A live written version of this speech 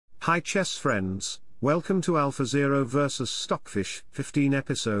Hi chess friends, welcome to Alphazero vs Stockfish 15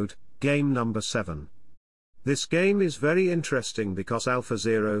 episode, game number 7. This game is very interesting because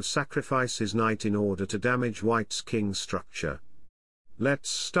Alphazero sacrifices knight in order to damage white's king structure. Let's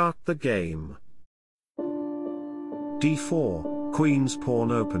start the game. d4, queen's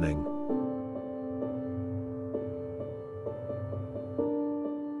pawn opening.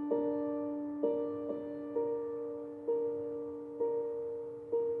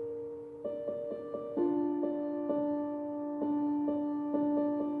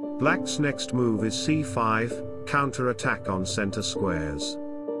 Black's next move is c5, counter-attack on center squares.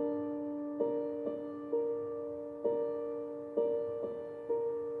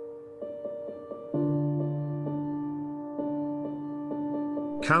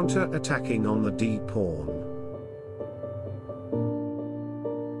 Counter-attacking on the d-pawn.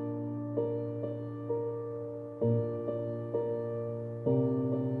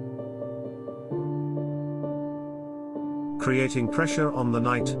 Creating pressure on the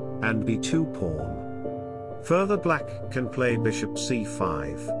knight and b2 pawn. Further, black can play bishop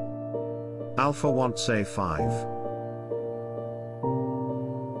c5. Alpha wants a5.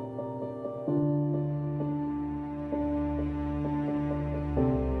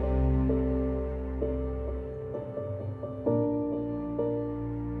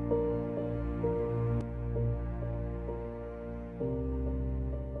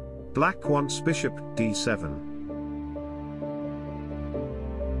 Black wants bishop d7.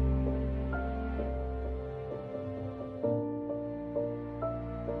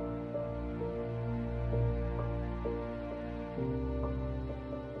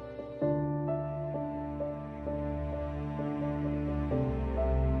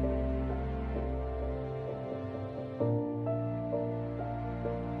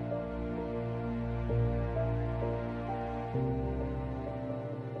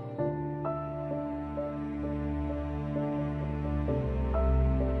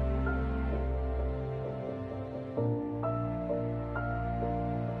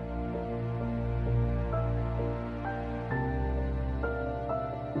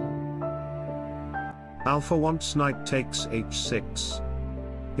 Alpha wants knight takes h6.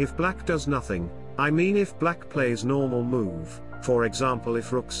 If black does nothing, I mean if black plays normal move, for example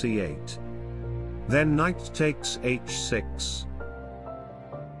if rook c8. Then knight takes h6.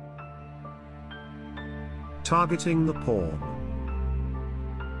 Targeting the pawn.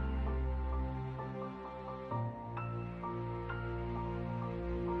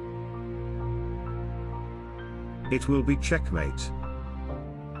 It will be checkmate.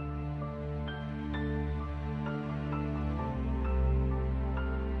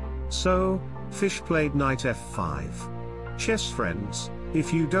 So, fish played knight f5. Chess friends,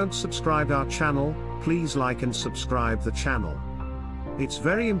 if you don't subscribe our channel, please like and subscribe the channel. It's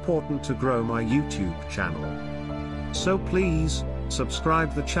very important to grow my YouTube channel. So please,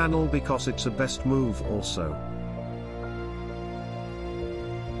 subscribe the channel because it's a best move also.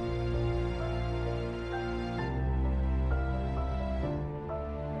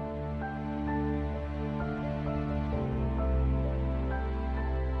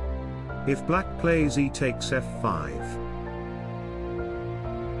 If black plays e takes f5.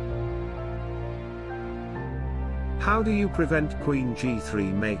 How do you prevent queen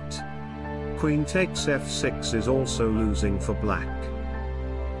g3 mate? Queen takes f6 is also losing for black.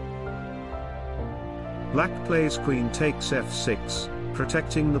 Black plays queen takes f6,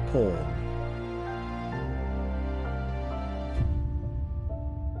 protecting the pawn.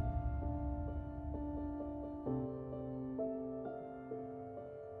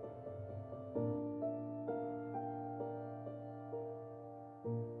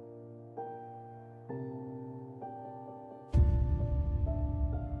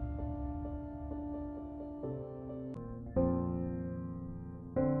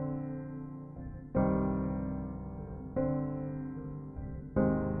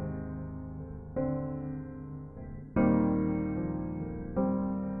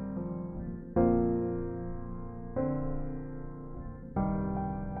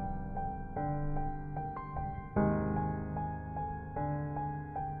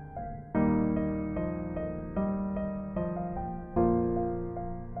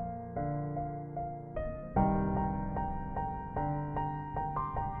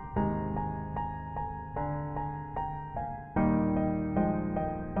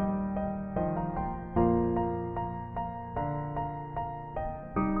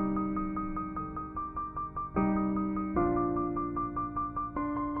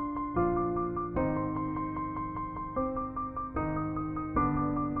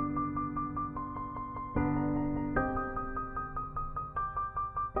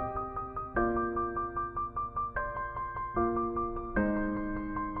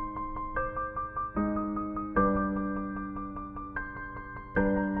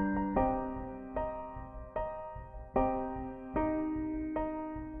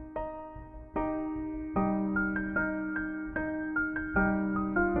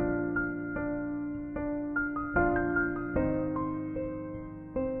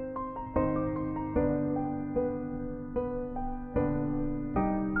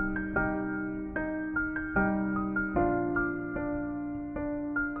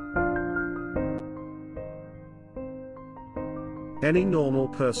 Any normal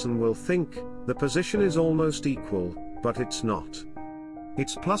person will think the position is almost equal, but it's not.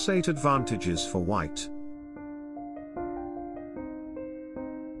 It's +8 advantages for white.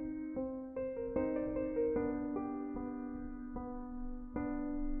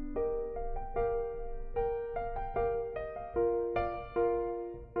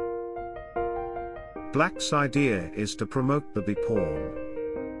 Black's idea is to promote the B pawn.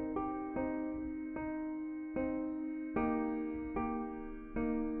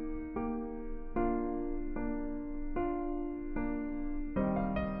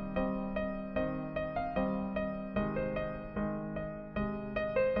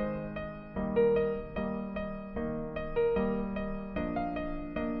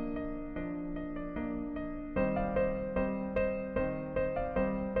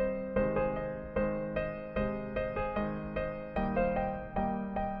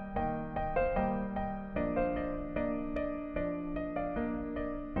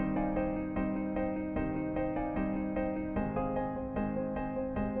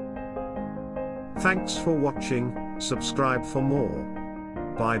 Thanks for watching, subscribe for more.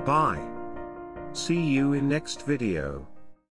 Bye bye. See you in next video.